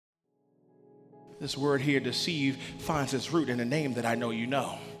This word here, deceive, finds its root in a name that I know you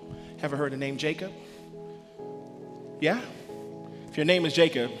know. Ever heard the name Jacob? Yeah? If your name is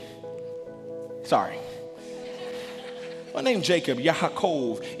Jacob, sorry. My name Jacob,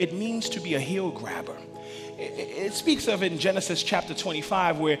 Yaakov, it means to be a heel grabber. It speaks of in Genesis chapter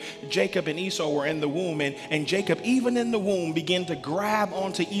 25 where Jacob and Esau were in the womb and Jacob, even in the womb, began to grab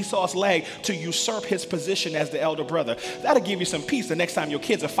onto Esau's leg to usurp his position as the elder brother. That'll give you some peace the next time your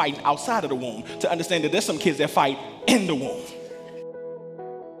kids are fighting outside of the womb to understand that there's some kids that fight in the womb.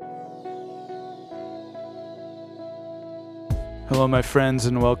 Hello, my friends,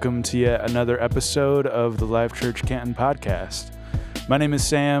 and welcome to yet another episode of the Life Church Canton podcast. My name is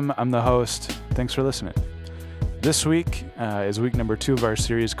Sam. I'm the host. Thanks for listening. This week is week number 2 of our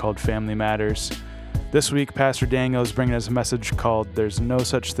series called Family Matters. This week, Pastor Daniel is bringing us a message called There's No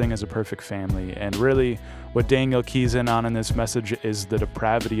Such Thing as a Perfect Family. And really, what Daniel keys in on in this message is the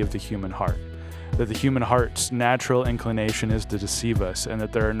depravity of the human heart. That the human heart's natural inclination is to deceive us, and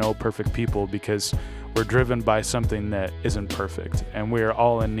that there are no perfect people because we're driven by something that isn't perfect. And we are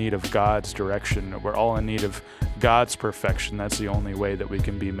all in need of God's direction. We're all in need of God's perfection. That's the only way that we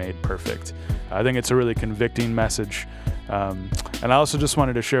can be made perfect. I think it's a really convicting message. And I also just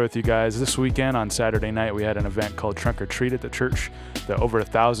wanted to share with you guys, this weekend on Saturday night, we had an event called Trunk or Treat at the church that over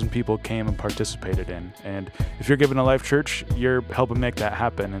 1,000 people came and participated in. And if you're giving to Life Church, you're helping make that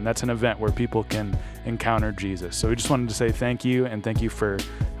happen. And that's an event where people can encounter Jesus. So we just wanted to say thank you, and thank you for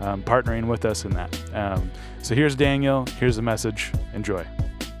partnering with us in that. So here's Daniel. Here's the message. Enjoy.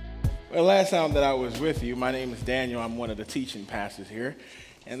 Well, last time that I was with you, my name is Daniel. I'm one of the teaching pastors here.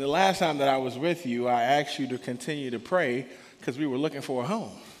 And the last time that I was with you, I asked you to continue to pray because we were looking for a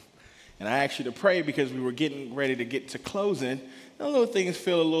home. And I asked you to pray because we were getting ready to get to closing. And little things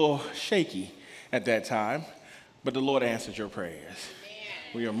feel a little shaky at that time. But the Lord answered your prayers.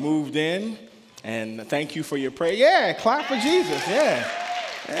 We are moved in. And thank you for your prayer. Yeah, clap for Jesus.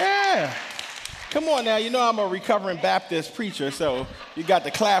 Yeah. Come on now. You know I'm a recovering Baptist preacher, so you got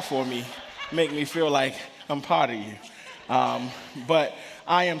to clap for me. Make me feel like I'm part of you. But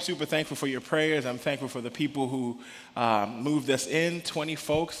I am super thankful for your prayers. I'm thankful for the people who moved us in. 20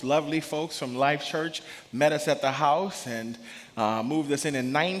 folks, lovely folks from Life Church, met us at the house and moved us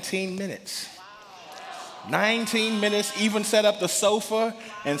in 19 minutes. 19 minutes, even set up the sofa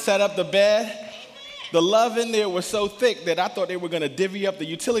and set up the bed. The love in there was so thick that I thought they were going to divvy up the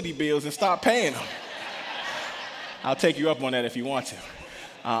utility bills and start paying them. I'll take you up on that if you want to.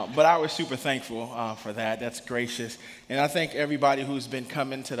 But I was super thankful for that. That's gracious. And I thank everybody who's been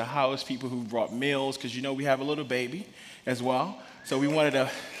coming to the house, people who brought meals, because you know we have a little baby as well. So we wanted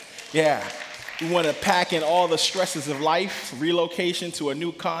to pack in all the stresses of life, relocation to a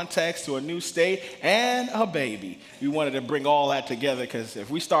new context, to a new state, and a baby. We wanted to bring all that together because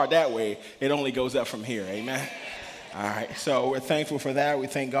if we start that way, it only goes up from here. Amen? All right, so we're thankful for that. We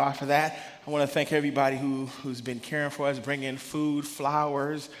thank God for that. I want to thank everybody who's been caring for us, bringing food,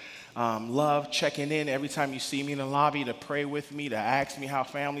 flowers, love, checking in every time you see me in the lobby to pray with me, to ask me how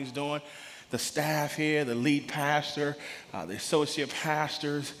family's doing. The staff here, the lead pastor, the associate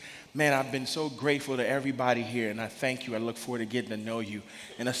pastors. Man, I've been so grateful to everybody here, and I thank you. I look forward to getting to know you.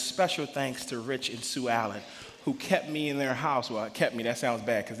 And a special thanks to Rich and Sue Allen, who kept me in their house. Well, kept me, that sounds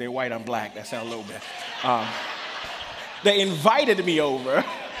bad, because they're white, I'm black. That sounds a little bad. They invited me over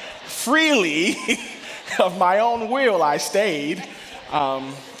freely. Of my own will, I stayed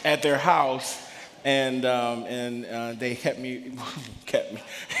at their house, and they kept me.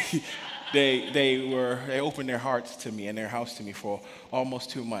 They opened their hearts to me and their house to me for almost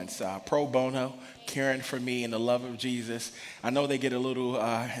 2 months. Pro bono, caring for me in the love of Jesus. I know they get a little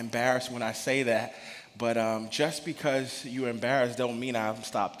embarrassed when I say that, but just because you're embarrassed don't mean I've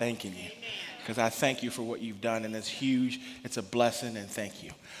stopped thanking you. Because I thank you for what you've done, and it's huge. It's a blessing, and thank you.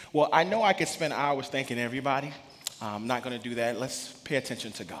 Well, I know I could spend hours thanking everybody. I'm not going to do that. Let's pay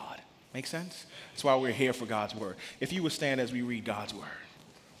attention to God. Make sense? That's why we're here for God's word. If you would stand as we read God's word.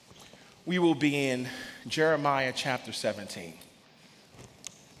 We will be in Jeremiah chapter 17.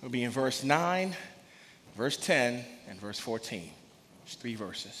 We'll be in verse 9, verse 10, and verse 14. There's 3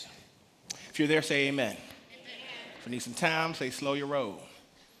 verses. If you're there, say amen. If you need some time, say slow your roll.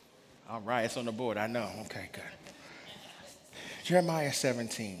 All right, it's on the board. I know. Okay, good. Jeremiah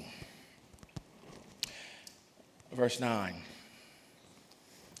 17, verse 9.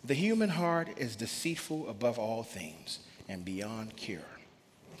 The human heart is deceitful above all things and beyond cure.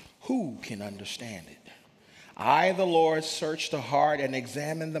 Who can understand it? I, the Lord, search the heart and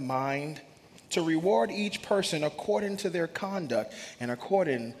examine the mind to reward each person according to their conduct and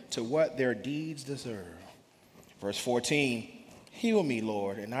according to what their deeds deserve. Verse 14. Heal me,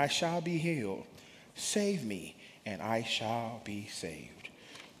 Lord, and I shall be healed. Save me, and I shall be saved.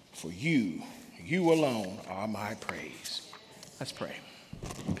 For you alone are my praise. Let's pray.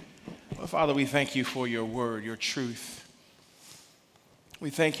 Well, Father, we thank you for your word, your truth. We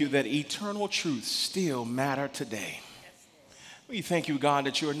thank you that eternal truths still matter today. We thank you, God,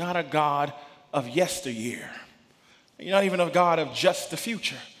 that you're not a God of yesteryear. You're not even a God of just the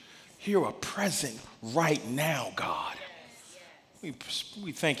future. You're a present right now, God.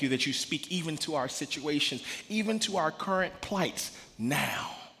 We thank you that you speak even to our situations, even to our current plights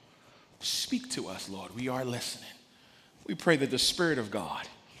now. Speak to us, Lord. We are listening. We pray that the Spirit of God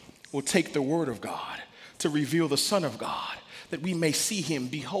will take the Word of God to reveal the Son of God, that we may see him,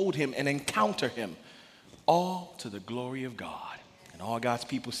 behold him, and encounter him, all to the glory of God. And all God's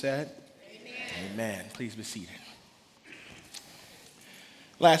people said, Amen. Amen. Please be seated.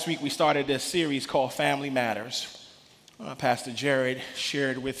 Last week we started this series called Family Matters. Pastor Jared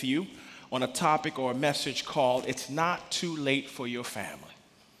shared with you on a topic or a message called It's Not Too Late for Your Family.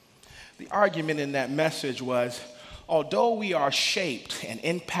 The argument in that message was, although we are shaped and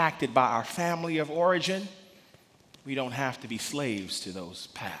impacted by our family of origin, we don't have to be slaves to those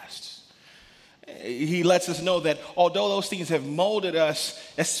pasts. He lets us know that although those things have molded us,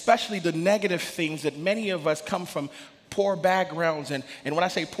 especially the negative things, that many of us come from poor backgrounds, and when I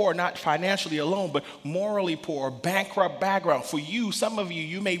say poor, not financially alone, but morally poor, bankrupt background. For you, some of you,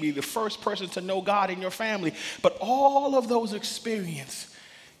 you may be the first person to know God in your family, but all of those experiences,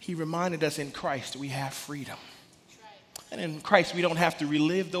 he reminded us in Christ we have freedom. And in Christ, we don't have to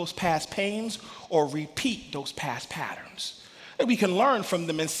relive those past pains or repeat those past patterns. And we can learn from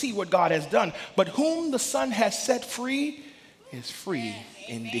them and see what God has done. But whom the Son has set free is free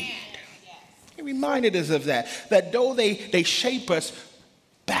indeed. He reminded us of that though they shape us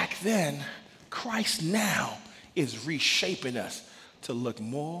back then, Christ now is reshaping us to look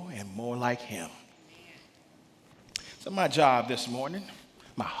more and more like him. So my job this morning,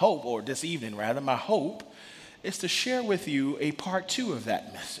 my hope, or this evening rather, my hope is to share with you a part 2 of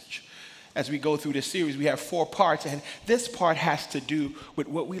that message. As we go through this series, we have 4 parts, and this part has to do with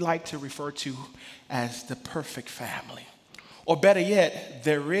what we like to refer to as the perfect family. Or better yet,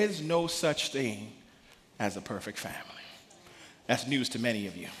 there is no such thing as a perfect family. That's news to many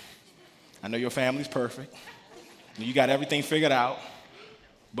of you. I know your family's perfect. You got everything figured out.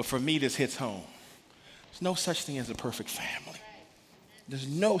 But for me, this hits home. There's no such thing as a perfect family. There's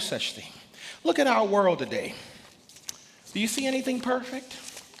no such thing. Look at our world today. Do you see anything perfect?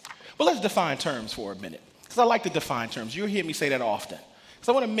 Well, let's define terms for a minute, because I like to define terms. You'll hear me say that often, because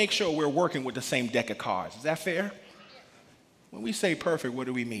I want to make sure we're working with the same deck of cards. Is that fair? When we say perfect, what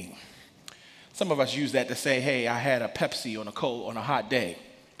do we mean? Some of us use that to say, hey, I had a Pepsi on a hot day.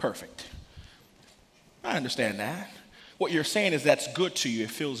 Perfect. I understand that. What you're saying is that's good to you.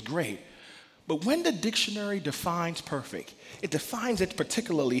 It feels great. But when the dictionary defines perfect, it defines it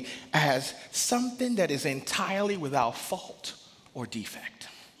particularly as something that is entirely without fault or defect.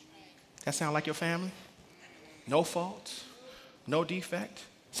 That sound like your family? No fault, no defect.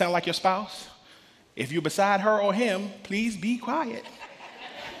 Sound like your spouse? If you're beside her or him, please be quiet.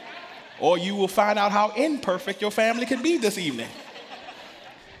 Or you will find out how imperfect your family can be this evening.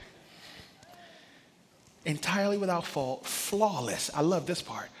 Entirely without fault, flawless. I love this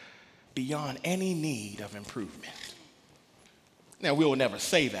part. Beyond any need of improvement. Now, we will never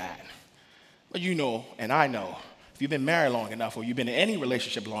say that, but you know, and I know, if you've been married long enough or you've been in any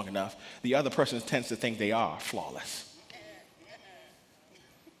relationship long enough, the other person tends to think they are flawless.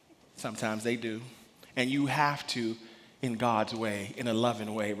 Sometimes they do. And you have to, in God's way, in a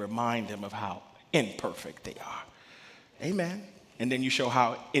loving way, remind them of how imperfect they are. Amen. And then you show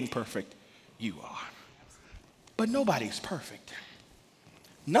how imperfect you are. But nobody's perfect.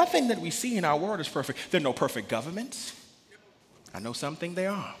 Nothing that we see in our world is perfect. There are no perfect governments. I know some think they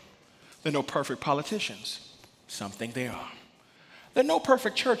are. There are no perfect politicians. Some think they are. There are no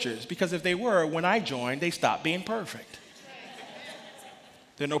perfect churches, because if they were, when I joined, they stopped being perfect.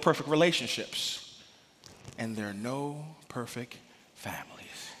 There are no perfect relationships. And there are no perfect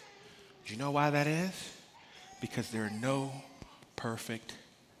families. Do you know why that is? Because there are no perfect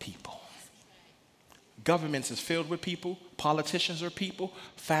people. Governments is filled with people. Politicians are people.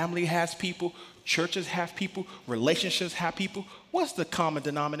 Family has people. Churches have people. Relationships have people. What's the common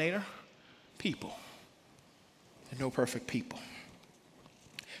denominator? People. There are no perfect people.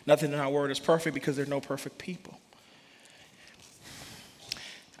 Nothing in our world is perfect because there are no perfect people.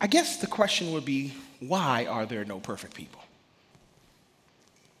 I guess the question would be, why are there no perfect people?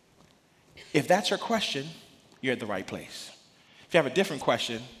 If that's your question, you're at the right place. If you have a different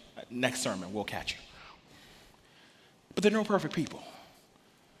question, next sermon, we'll catch you. But there are no perfect people.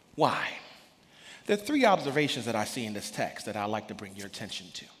 Why? There are three observations that I see in this text that I'd like to bring your attention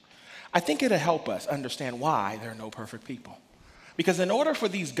to. I think it'll help us understand why there are no perfect people. Because in order for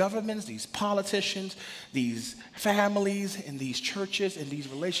these governments, these politicians, these families, and these churches, and these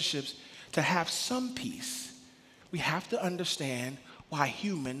relationships to have some peace, we have to understand why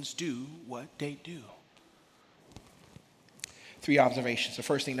humans do what they do. Three observations. The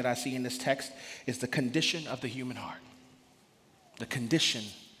first thing that I see in this text is the condition of the human heart. The condition,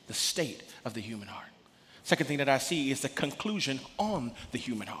 the state of the human heart. Second thing that I see is the conclusion on the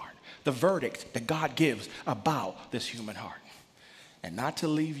human heart. The verdict that God gives about this human heart. And not to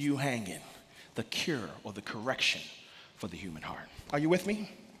leave you hanging, the cure or the correction for the human heart. Are you with me?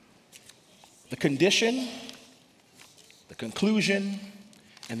 The condition, the conclusion,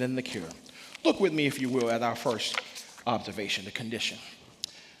 and then the cure. Look with me, if you will, at our first observation, the condition.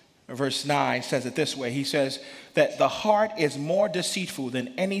 Verse 9 says it this way. He says that the heart is more deceitful than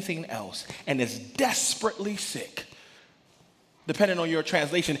anything else and is desperately sick. Depending on your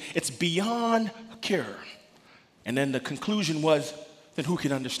translation, it's beyond cure. And then the conclusion was, then who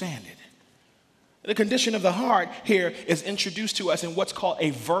can understand it? The condition of the heart here is introduced to us in what's called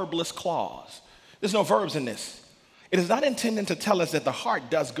a verbless clause. There's no verbs in this. It is not intended to tell us that the heart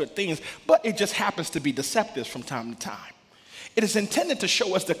does good things, but it just happens to be deceptive from time to time. It is intended to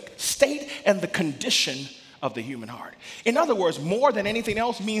show us the state and the condition of the human heart. In other words, more than anything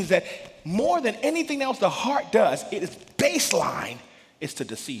else means that more than anything else the heart does, its baseline is to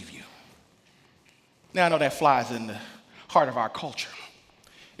deceive you. Now, I know that flies in the heart of our culture.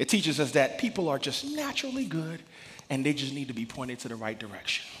 It teaches us that people are just naturally good and they just need to be pointed to the right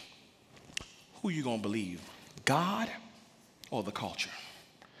direction. Who are you going to believe, God or the culture?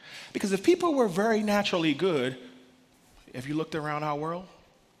 Because if people were very naturally good, have you looked around our world?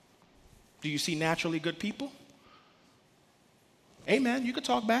 Do you see naturally good people? Amen. You could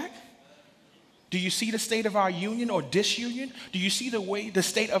talk back. Do you see the state of our union or disunion? Do you see the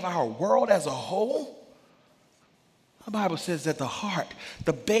state of our world as a whole? The Bible says that the heart,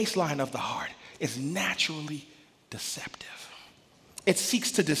 the baseline of the heart, is naturally deceptive. It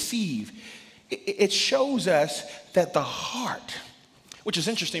seeks to deceive. It shows us that the heart, which is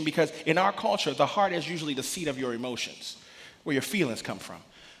interesting because in our culture, the heart is usually the seat of your emotions, where your feelings come from.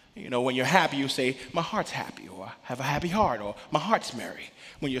 You know, when you're happy, you say, my heart's happy, or I have a happy heart, or my heart's merry.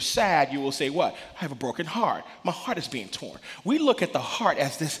 When you're sad, you will say, what? I have a broken heart. My heart is being torn. We look at the heart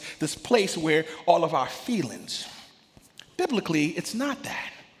as this place where all of our feelings. Biblically, it's not that.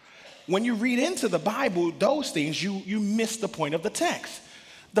 When you read into the Bible, those things, you miss the point of the text.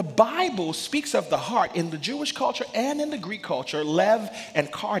 The Bible speaks of the heart in the Jewish culture and in the Greek culture, lev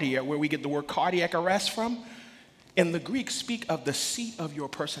and cardia, where we get the word cardiac arrest from. In the Greek, speak of the seat of your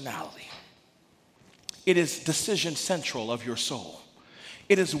personality. It is decision central of your soul.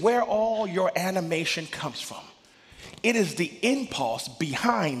 It is where all your animation comes from. It is the impulse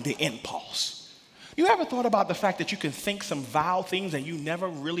behind the impulse. You ever thought about the fact that you can think some vile things and you never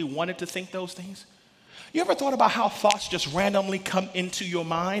really wanted to think those things? You ever thought about how thoughts just randomly come into your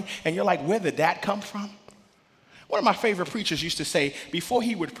mind and you're like, where did that come from? One of my favorite preachers used to say, before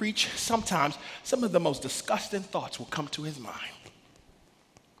he would preach, sometimes some of the most disgusting thoughts will come to his mind.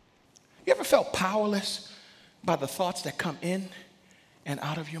 You ever felt powerless by the thoughts that come in and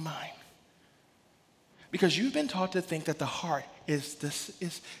out of your mind? Because you've been taught to think that the heart is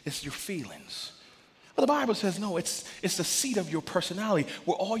your feelings. But the Bible says, no, it's the seat of your personality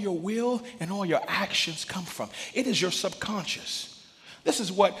where all your will and all your actions come from. It is your subconscious. This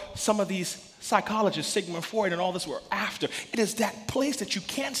is what some of these psychologists, Sigmund Freud and all this, were after. It is that place that you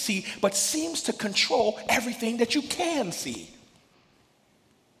can't see but seems to control everything that you can see.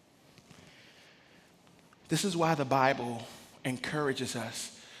 This is why the Bible encourages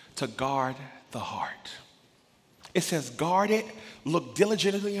us to guard the heart. It says, guard it, look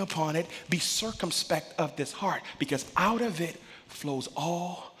diligently upon it, be circumspect of this heart, because out of it flows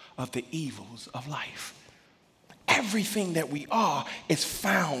all of the evils of life. Everything that we are is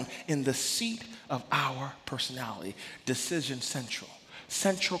found in the seat of our personality, decision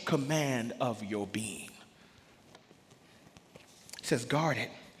central command of your being. It says, guard it,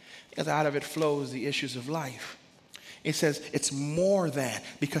 because out of it flows the issues of life. It says it's more than,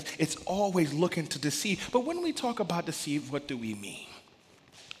 because it's always looking to deceive. But when we talk about deceive, what do we mean?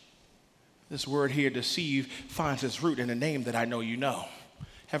 This word here, deceive, finds its root in a name that I know you know.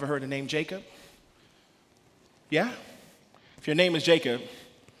 Ever heard the name Jacob? Yeah? If your name is Jacob,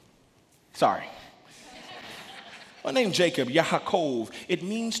 sorry. My name is Jacob, Yaakov. It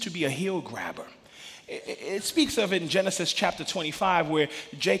means to be a heel grabber. It speaks of in Genesis chapter 25 where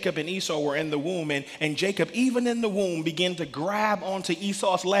Jacob and Esau were in the womb, and Jacob, even in the womb, began to grab onto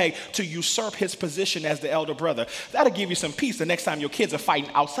Esau's leg to usurp his position as the elder brother. That'll give you some peace the next time your kids are fighting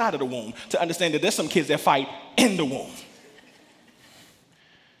outside of the womb, to understand that there's some kids that fight in the womb.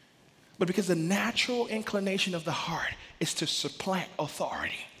 But because the natural inclination of the heart is to supplant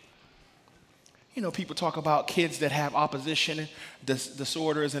authority. You know, people talk about kids that have opposition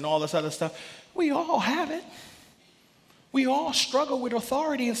disorders and all this other stuff. We all have it. We all struggle with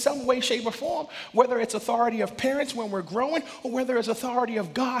authority in some way, shape, or form, whether it's authority of parents when we're growing or whether it's authority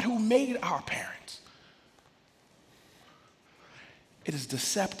of God who made our parents. It is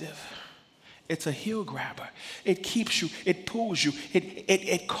deceptive. It's a heel grabber. It keeps you, it pulls you,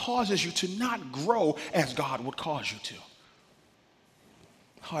 it causes you to not grow as God would cause you to.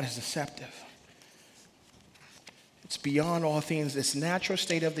 Heart is deceptive. It's beyond all things. This natural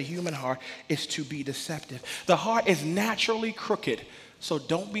state of the human heart is to be deceptive. The heart is naturally crooked, so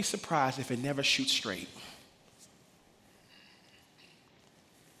don't be surprised if it never shoots straight.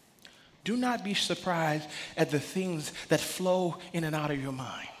 Do not be surprised at the things that flow in and out of your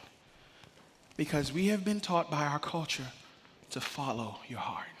mind, because we have been taught by our culture to follow your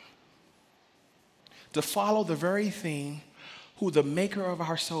heart, to follow the very thing who the maker of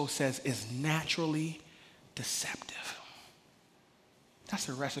our soul says is naturally deceptive. That's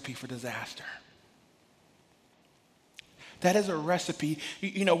a recipe for disaster. That is a recipe.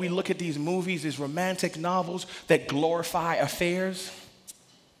 You know, we look at these movies, these romantic novels that glorify affairs,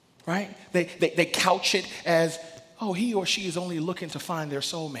 right? They couch it as, oh, he or she is only looking to find their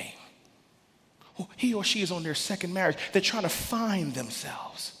soulmate. Oh, he or she is on their second marriage. They're trying to find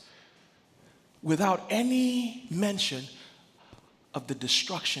themselves without any mention of the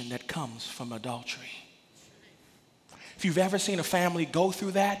destruction that comes from adultery. If you've ever seen a family go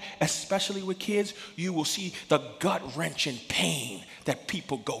through that, especially with kids, you will see the gut-wrenching pain that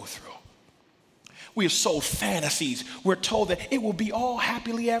people go through. We are sold fantasies. We're told that it will be all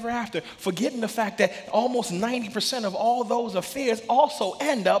happily ever after, forgetting the fact that almost 90% of all those affairs also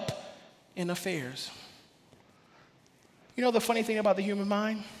end up in affairs. You know the funny thing about the human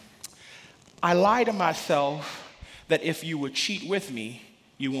mind? I lie to myself that if you would cheat with me,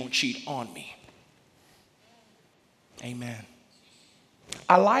 you won't cheat on me. Amen.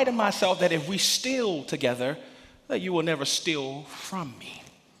 I lie to myself that if we steal together, that you will never steal from me.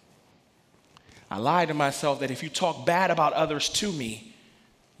 I lie to myself that if you talk bad about others to me,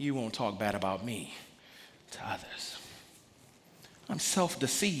 you won't talk bad about me to others. I'm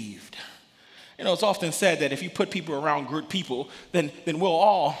self-deceived. You know, it's often said that if you put people around good people, then we'll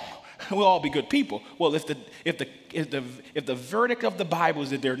all be good people. Well, if the verdict of the Bible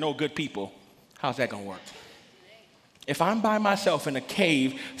is that there are no good people, how's that going to work? If I'm by myself in a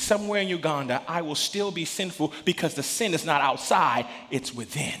cave somewhere in Uganda, I will still be sinful because the sin is not outside, it's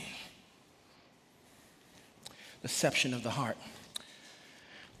within. Deception of the heart.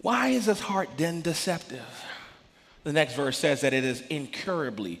 Why is this heart then deceptive? The next verse says that it is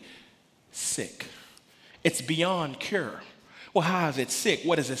incurably sick. It's beyond cure. Well, how is it sick?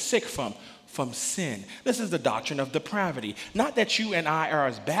 What is it sick from? From sin. This is the doctrine of depravity. Not that you and I are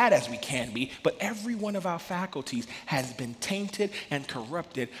as bad as we can be, but every one of our faculties has been tainted and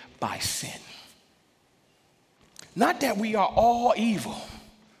corrupted by sin. Not that we are all evil,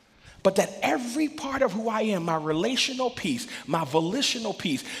 but that every part of who I am, my relational piece, my volitional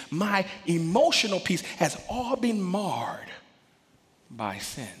piece, my emotional piece, has all been marred by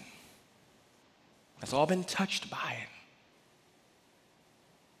sin. Has all been touched by it.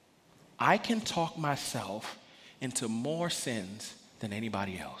 I can talk myself into more sins than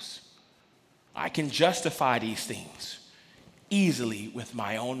anybody else. I can justify these things easily with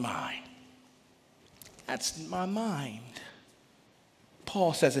my own mind. That's my mind.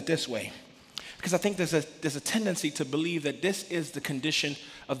 Paul says it this way, because I think there's a tendency to believe that this is the condition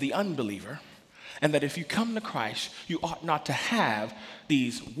of the unbeliever, and that if you come to Christ, you ought not to have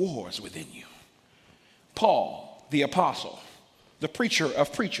these wars within you. Paul, the apostle, the preacher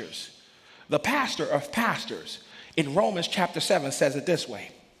of preachers, the pastor of pastors, in Romans chapter 7 says it this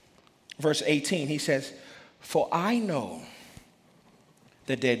way. Verse 18, he says, "For I know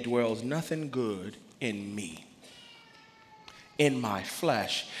that there dwells nothing good in me, in my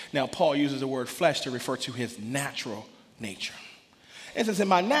flesh." Now, Paul uses the word flesh to refer to his natural nature. It says, in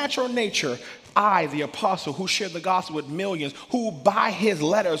my natural nature, I, the apostle, who shared the gospel with millions, who by his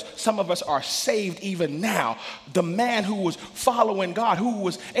letters, some of us are saved even now. The man who was following God, who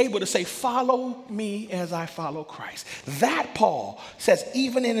was able to say, follow me as I follow Christ. That Paul says,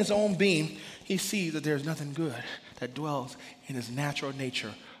 even in his own being, he sees that there's nothing good that dwells in his natural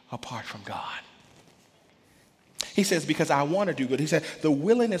nature apart from God. He says, because I want to do good. He said, the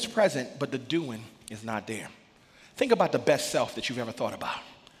willing is present, but the doing is not there. Think about the best self that you've ever thought about.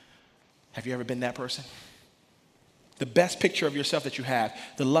 Have you ever been that person? The best picture of yourself that you have,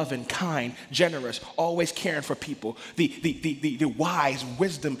 the loving, kind, generous, always caring for people, the wise,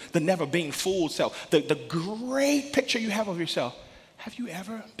 wisdom, the never being fooled self, the great picture you have of yourself. Have you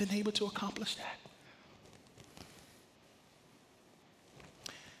ever been able to accomplish that?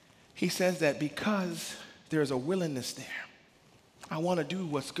 He says that because there's a willingness there, I want to do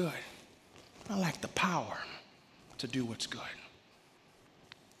what's good. I lack the power to do what's good.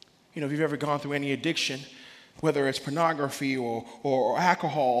 You know, if you've ever gone through any addiction, whether it's pornography or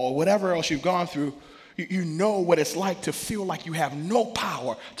alcohol or whatever else you've gone through, you know what it's like to feel like you have no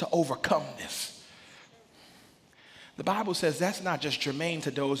power to overcome this. The Bible says that's not just germane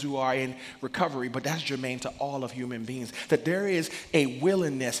to those who are in recovery, but that's germane to all of human beings. That there is a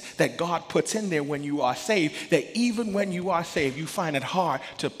willingness that God puts in there when you are saved, that even when you are saved, you find it hard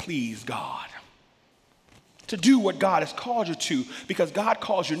to please God. To do what God has called you to, because God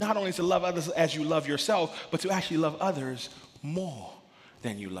calls you not only to love others as you love yourself, but to actually love others more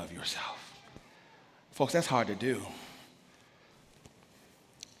than you love yourself. Folks, that's hard to do.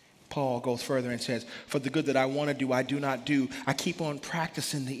 Paul goes further and says, for the good that I want to do, I do not do. I keep on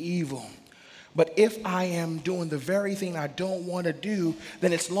practicing the evil. But if I am doing the very thing I don't want to do,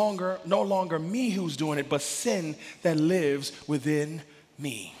 then it's no longer me who's doing it, but sin that lives within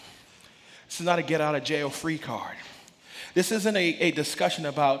me. This is not a get out of jail free card. This isn't a discussion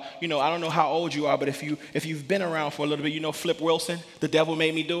about, I don't know how old you are, but if you've been around for a little bit, you know Flip Wilson, The Devil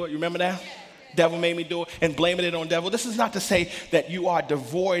Made Me Do It. You remember that? Devil made me do it, and blaming it on devil. This is not to say that you are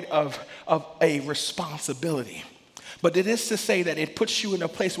devoid of a responsibility, but it is to say that it puts you in a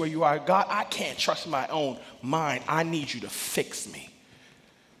place where you are, God, I can't trust my own mind. I need you to fix me.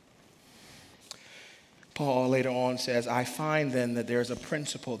 Paul later on says, I find then that there's a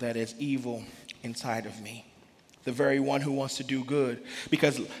principle that is evil inside of me, the very one who wants to do good.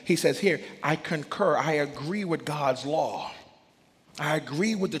 Because he says here, I concur, I agree with God's law. I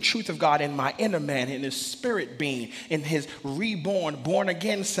agree with the truth of God in my inner man, in his spirit being, in his reborn, born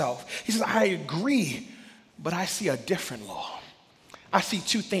again self. He says, I agree, but I see a different law. I see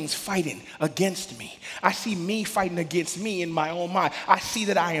two things fighting against me. I see me fighting against me in my own mind. I see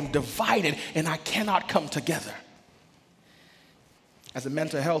that I am divided and I cannot come together. As a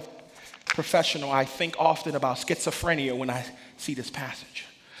mental health professional, I think often about schizophrenia when I see this passage,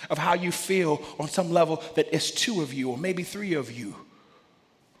 of how you feel on some level that it's two of you or maybe three of you.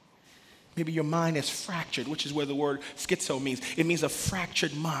 Maybe your mind is fractured, which is where the word schizo means. It means a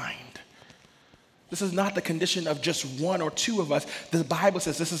fractured mind. This is not the condition of just one or two of us. The Bible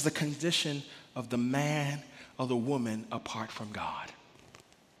says this is the condition of the man or the woman apart from God.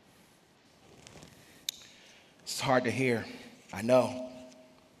 It's hard to hear, I know.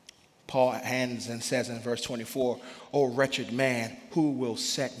 Paul ends and says in verse 24, O wretched man, who will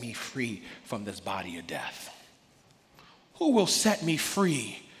set me free from this body of death? Who will set me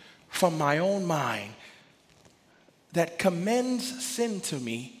free from my own mind that commends sin to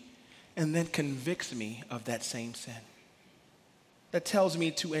me and then convicts me of that same sin? That tells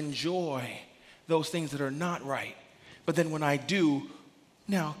me to enjoy those things that are not right, but then when I do,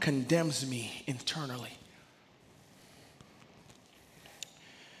 now condemns me internally.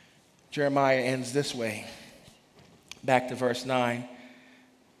 Jeremiah ends this way. Back to verse 9.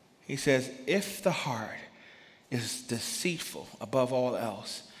 He says, if the heart is deceitful above all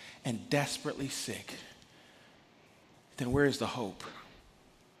else and desperately sick, then where is the hope?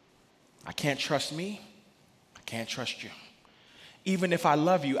 I can't trust me. I can't trust you. Even if I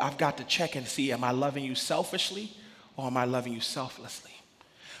love you, I've got to check and see, am I loving you selfishly or am I loving you selflessly?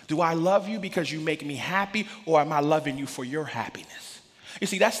 Do I love you because you make me happy or am I loving you for your happiness? You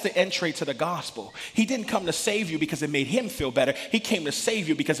see, that's the entry to the gospel. He didn't come to save you because it made him feel better. He came to save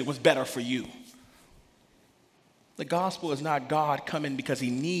you because it was better for you. The gospel is not God coming because he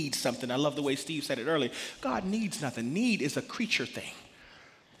needs something. I love the way Steve said it earlier. God needs nothing. Need is a creature thing.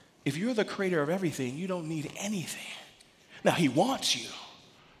 If you're the creator of everything, you don't need anything. Now, he wants you,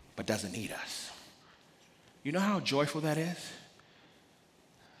 but doesn't need us. You know how joyful that is?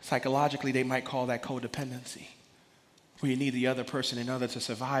 Psychologically, they might call that codependency, where you need the other person in order to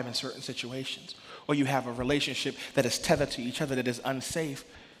survive in certain situations, or you have a relationship that is tethered to each other that is unsafe.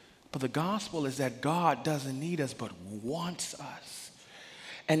 But the gospel is that God doesn't need us, but wants us.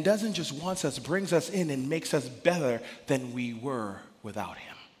 And doesn't just want us, brings us in and makes us better than we were without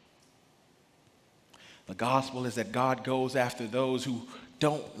him. The gospel is that God goes after those who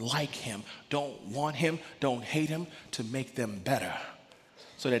don't like him, don't want him, don't hate him, to make them better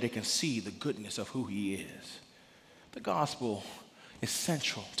so that they can see the goodness of who he is. The gospel is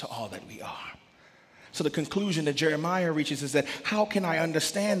central to all that we are. So the conclusion that Jeremiah reaches is that how can I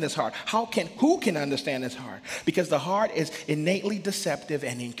understand this heart? Who can understand this heart? Because the heart is innately deceptive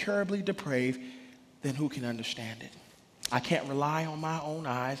and incurably depraved, then who can understand it? I can't rely on my own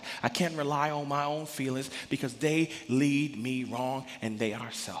eyes. I can't rely on my own feelings because they lead me wrong and they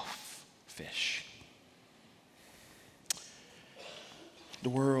are selfish. The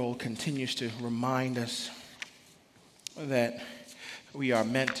world continues to remind us that we are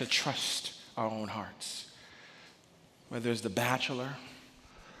meant to trust our own hearts. Whether it's The Bachelor,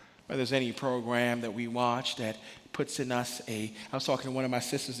 whether there's any program that we watch that puts in us I was talking to one of my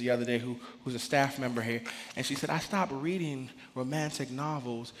sisters the other day who's a staff member here, and she said, I stopped reading romantic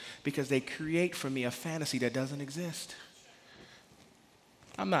novels because they create for me a fantasy that doesn't exist.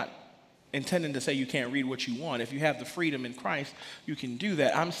 I'm not intending to say you can't read what you want. If you have the freedom in Christ, you can do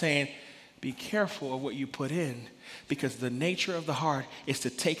that. I'm saying be careful of what you put in, because the nature of the heart is to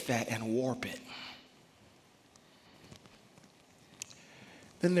take that and warp it.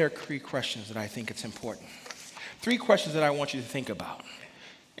 Then there are 3 questions that I think it's important. 3 questions that I want you to think about.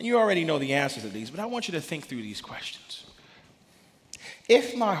 And you already know the answers to these, but I want you to think through these questions.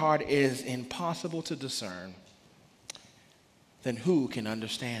 If my heart is impossible to discern, then who can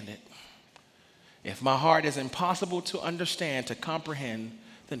understand it? If my heart is impossible to understand, to comprehend,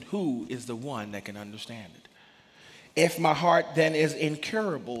 then who is the one that can understand it? If my heart then is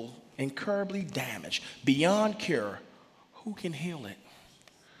incurably damaged, beyond cure, who can heal it?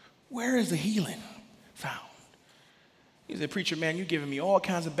 Where is the healing found? He said, preacher, man, you're giving me all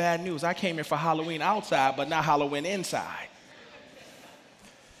kinds of bad news. I came here for Halloween outside, but not Halloween inside.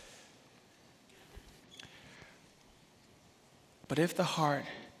 But if the heart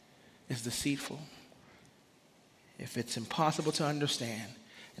is deceitful, if it's impossible to understand,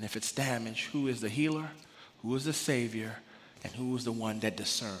 and if it's damaged, who is the healer, who is the savior, and who is the one that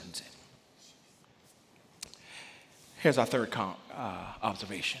discerns it? Here's our third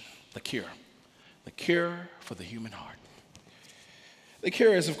observation, the cure. The cure for the human heart. The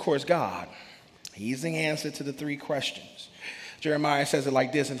cure is, of course, God. He's the answer to the 3 questions. Jeremiah says it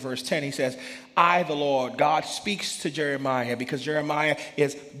like this in verse 10. He says, I, the Lord, God speaks to Jeremiah because Jeremiah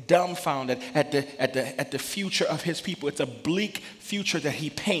is dumbfounded at the future of his people. It's a bleak future that he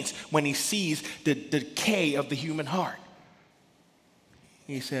paints when he sees the decay of the human heart.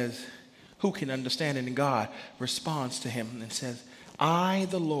 He says, who can understand it? And God responds to him and says, I,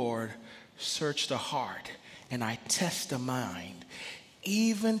 the Lord, search the heart and I test the mind,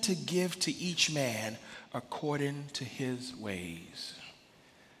 even to give to each man according to his ways.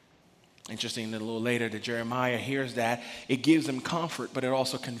 Interesting, a little later that Jeremiah hears that, it gives him comfort, but it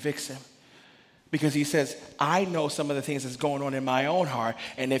also convicts him. Because he says, I know some of the things that's going on in my own heart,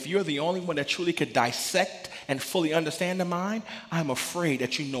 and if you're the only one that truly could dissect and fully understand the mind, I'm afraid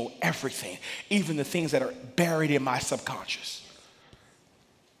that you know everything, even the things that are buried in my subconscious.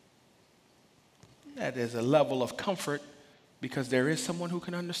 That is a level of comfort because there is someone who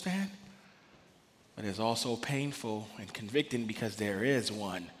can understand. But it's also painful and convicting because there is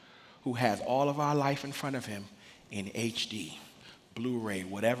one who has all of our life in front of him in HD, Blu-ray,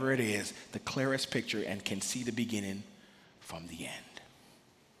 whatever it is, the clearest picture, and can see the beginning from the end.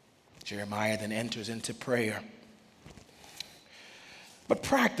 Jeremiah then enters into prayer. But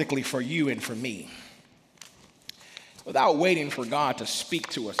practically for you and for me, without waiting for God to speak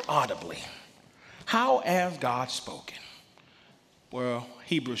to us audibly, how has God spoken? Well,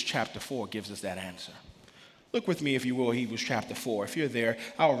 Hebrews chapter 4 gives us that answer. Look with me, if you will, Hebrews chapter 4. If you're there,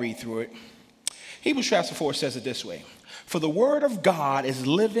 I'll read through it. Hebrews chapter 4 says it this way. For the word of God is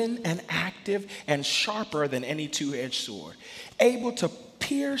living and active and sharper than any two-edged sword, able to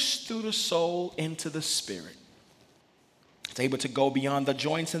pierce through the soul into the spirit. It's able to go beyond the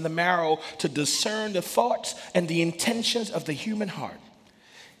joints and the marrow to discern the thoughts and the intentions of the human heart.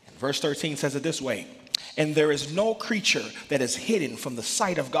 And verse 13 says it this way. And there is no creature that is hidden from the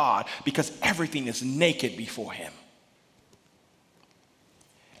sight of God because everything is naked before him.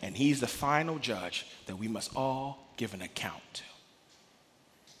 And he's the final judge that we must all give an account to.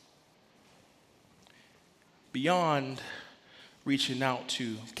 Beyond reaching out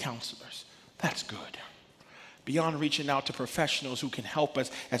to counselors, that's good. Beyond reaching out to professionals who can help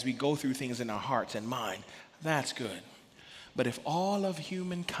us as we go through things in our hearts and mind, that's good. But if all of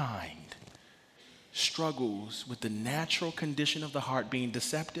humankind struggles with the natural condition of the heart being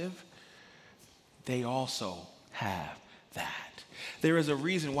deceptive, they also have that. There is a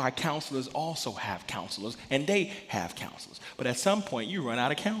reason why counselors also have counselors, and they have counselors. But at some point, you run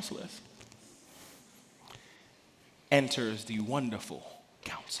out of counselors. Enters the wonderful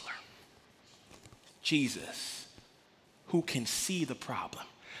counselor, Jesus, who can see the problem,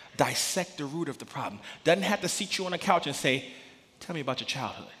 dissect the root of the problem. Doesn't have to seat you on a couch and say, tell me about your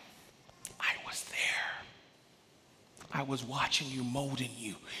childhood. I was there. I was watching you, molding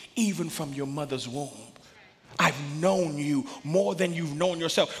you, even from your mother's womb. I've known you more than you've known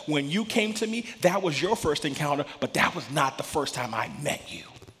yourself. When you came to me, that was your first encounter, but that was not the first time I met you.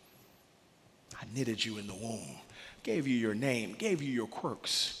 I knitted you in the womb, gave you your name, gave you your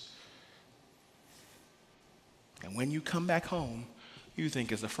quirks. And when you come back home, you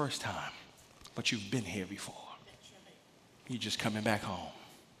think it's the first time, but you've been here before. You're just coming back home.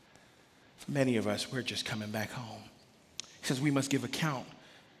 For many of us, we're just coming back home. He says we must give account.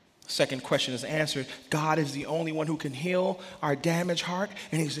 Second question is answered. God is the only one who can heal our damaged heart,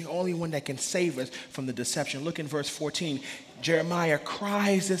 and he's the only one that can save us from the deception. Look in verse 14. Jeremiah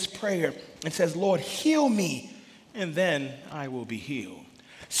cries this prayer and says, Lord, heal me, and then I will be healed.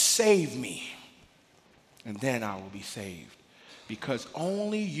 Save me, and then I will be saved. Because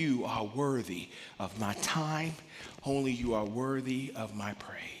only you are worthy of my time. Only you are worthy of my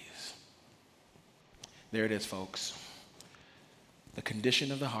praise. There it is, folks. The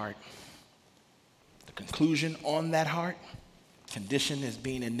condition of the heart, the conclusion on that heart, condition is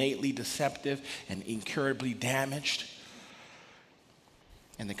being innately deceptive and incurably damaged.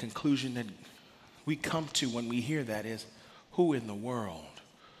 And the conclusion that we come to when we hear that is, who in the world,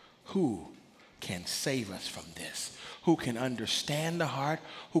 who can save us from this? Who can understand the heart?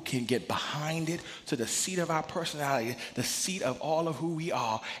 Who can get behind it to the seat of our personality, the seat of all of who we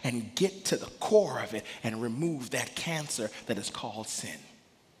are, and get to the core of it and remove that cancer that is called sin?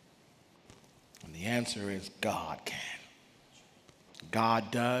 And the answer is God can.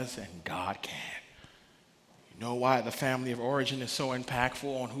 God does, and God can. You know why the family of origin is so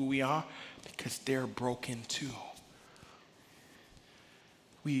impactful on who we are? Because they're broken too.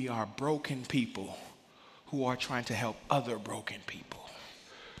 We are broken people who are trying to help other broken people.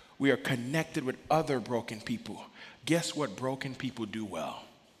 We are connected with other broken people. Guess what broken people do well?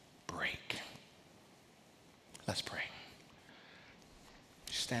 Break. Let's pray.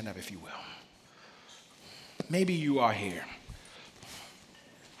 Stand up if you will. Maybe you are here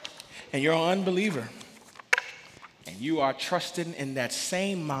and you're an unbeliever and you are trusting in that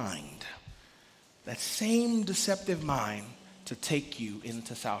same mind, that same deceptive mind to take you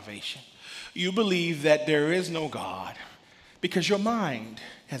into salvation. You believe that there is no God because your mind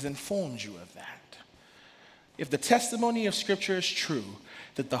has informed you of that. If the testimony of Scripture is true,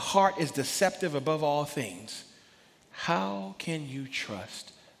 that the heart is deceptive above all things, how can you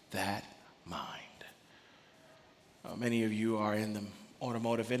trust that mind? Many of you are in the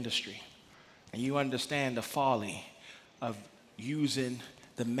automotive industry, and you understand the folly of using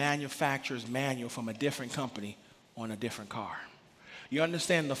the manufacturer's manual from a different company on a different car. You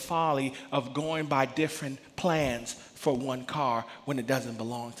understand the folly of going by different plans for one car when it doesn't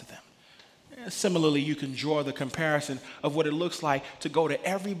belong to them. Similarly, you can draw the comparison of what it looks like to go to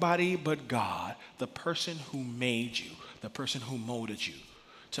everybody but God, the person who made you, the person who molded you,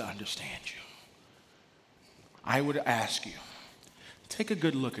 to understand you. I would ask you, take a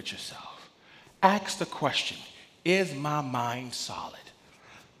good look at yourself. Ask the question, is my mind solid?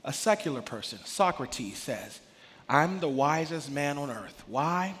 A secular person, Socrates, says, I'm the wisest man on earth.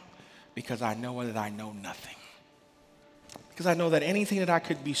 Why? Because I know that I know nothing. Because I know that anything that I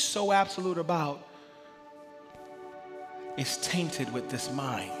could be so absolute about is tainted with this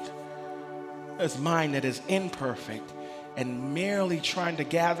mind. This mind that is imperfect and merely trying to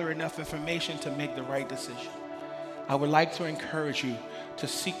gather enough information to make the right decision. I would like to encourage you to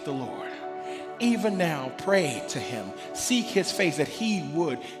seek the Lord. Even now, pray to him. Seek his face that he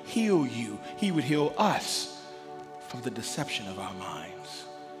would heal you. He would heal us from the deception of our minds.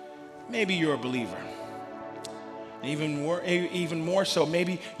 Maybe you're a believer. Even more so,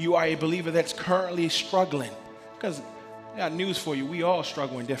 maybe you are a believer that's currently struggling. Because I got news for you, we all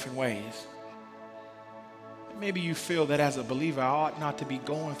struggle in different ways. Maybe you feel that as a believer, I ought not to be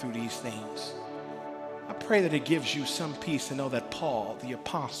going through these things. I pray that it gives you some peace to know that Paul, the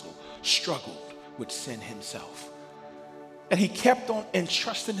apostle, struggled with sin himself. And he kept on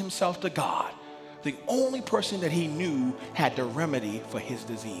entrusting himself to God, the only person that he knew had the remedy for his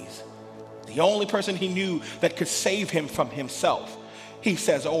disease. The only person he knew that could save him from himself. He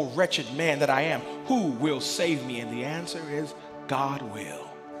says, oh, wretched man that I am, who will save me? And the answer is, God will.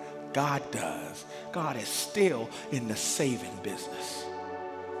 God does. God is still in the saving business.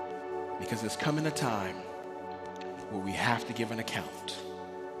 Because there's coming a time where we have to give an account.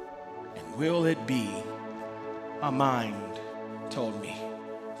 And will it be, my mind told me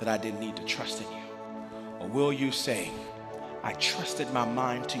that I didn't need to trust in you? Or will you say, I trusted my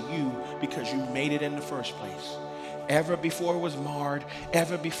mind to you because you made it in the first place. ever before was marred,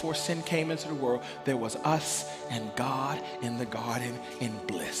 ever before sin came into the world, there was us and God in the garden in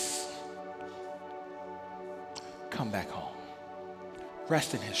bliss. Come back home.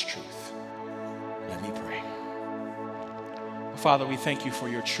 Rest in his truth. Let me pray. Father, we thank you for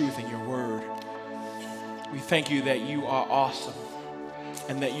your truth and your word. We thank you that you are awesome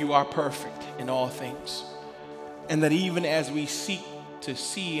and that you are perfect in all things. And that even as we seek to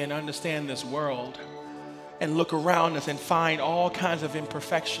see and understand this world and look around us and find all kinds of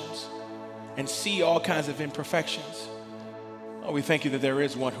imperfections and see all kinds of imperfections, oh, we thank you that there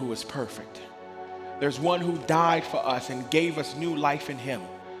is one who is perfect. There's one who died for us and gave us new life in him.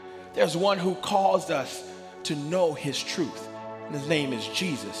 There's one who caused us to know his truth. And his name is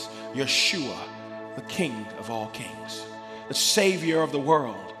Jesus, Yeshua, the King of all kings, the Savior of the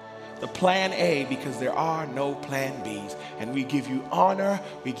world, the plan A, because there are no plan Bs. And we give you honor,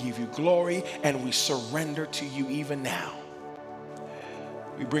 we give you glory, and we surrender to you even now.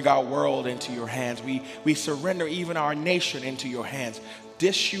 We bring our world into your hands. We surrender even our nation into your hands.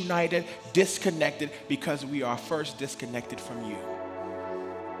 Disunited, disconnected, because we are first disconnected from you.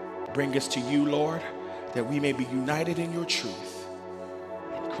 Bring us to you, Lord, that we may be united in your truth.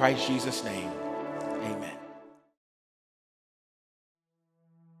 In Christ Jesus' name, amen.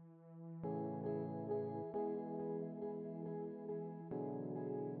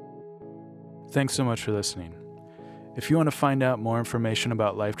 Thanks so much for listening. If you want to find out more information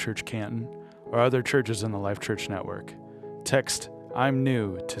about Life Church Canton or other churches in the Life Church Network, text I'm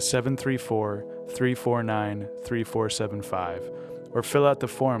new to 734-349-3475 or fill out the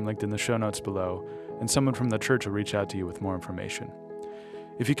form linked in the show notes below, and someone from the church will reach out to you with more information.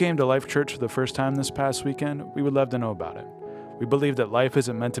 If you came to Life Church for the first time this past weekend, we would love to know about it. We believe that life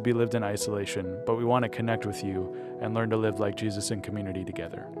isn't meant to be lived in isolation, but we want to connect with you and learn to live like Jesus in community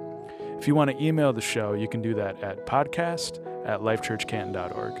together. If you want to email the show, you can do that at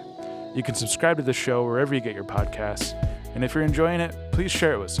podcast@lifechurchcanton.org. You can subscribe to the show wherever you get your podcasts, and if you're enjoying it, please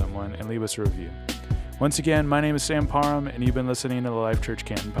share it with someone and leave us a review. Once again, my name is Sam Parham, and you've been listening to the Life Church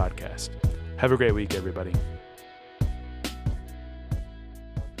Canton podcast. Have a great week, everybody.